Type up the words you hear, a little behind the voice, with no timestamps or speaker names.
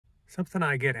Something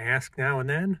I get asked now and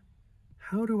then,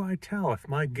 how do I tell if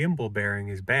my gimbal bearing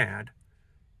is bad?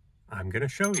 I'm going to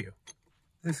show you.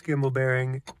 This gimbal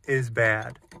bearing is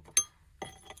bad.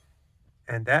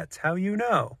 And that's how you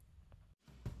know.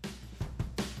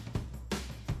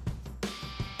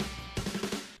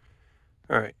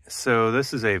 Alright, so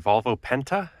this is a Volvo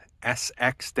Penta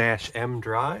SX-M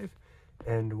drive.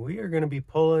 And we are going to be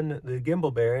pulling the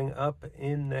gimbal bearing up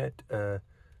in that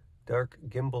dark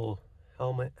gimbal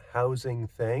helmet housing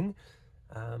thing.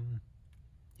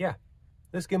 Yeah,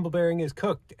 this gimbal bearing is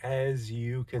cooked, as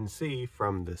you can see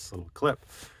from this little clip.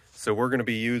 So we're going to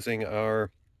be using our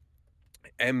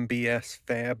MBS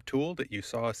Fab tool that you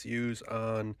saw us use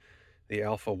on the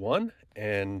Alpha 1.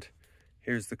 And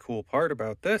here's the cool part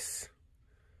about this.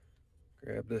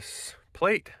 Grab this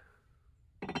plate.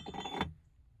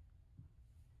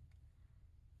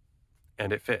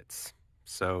 And it fits.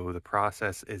 So the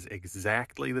process is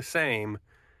exactly the same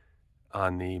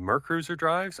on the Mercruiser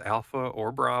drives, Alpha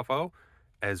or Bravo,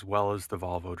 as well as the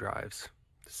Volvo drives.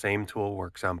 The same tool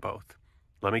works on both.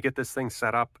 Let me get this thing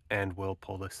set up and we'll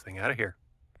pull this thing out of here.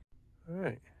 All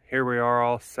right, here we are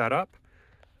all set up,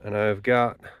 and I've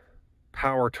got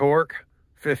Power Torque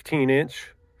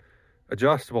 15-inch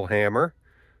adjustable hammer,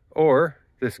 or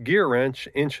this gear wrench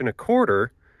 1.25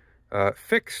 inch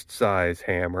fixed size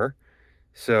hammer.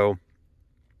 So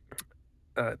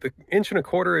the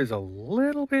 1.25 inch is a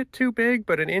little bit too big,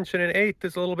 but 1 1/8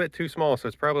 is a little bit too small. So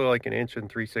it's probably like 1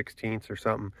 3/16 inches or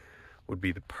something would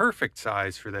be the perfect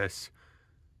size for this.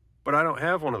 But I don't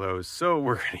have one of those, so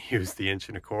we're going to use the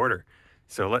 1.25 inch.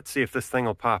 So let's see if this thing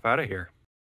will pop out of here.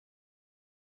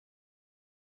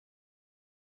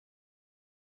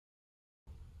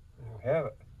 There we have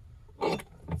it.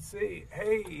 Let's see.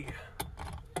 Hey.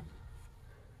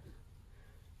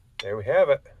 There we have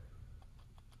it.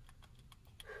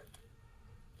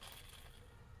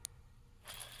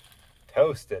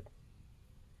 Toasted.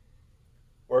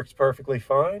 Works perfectly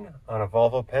fine on a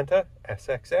Volvo Penta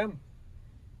SX-M.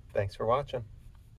 Thanks for watching.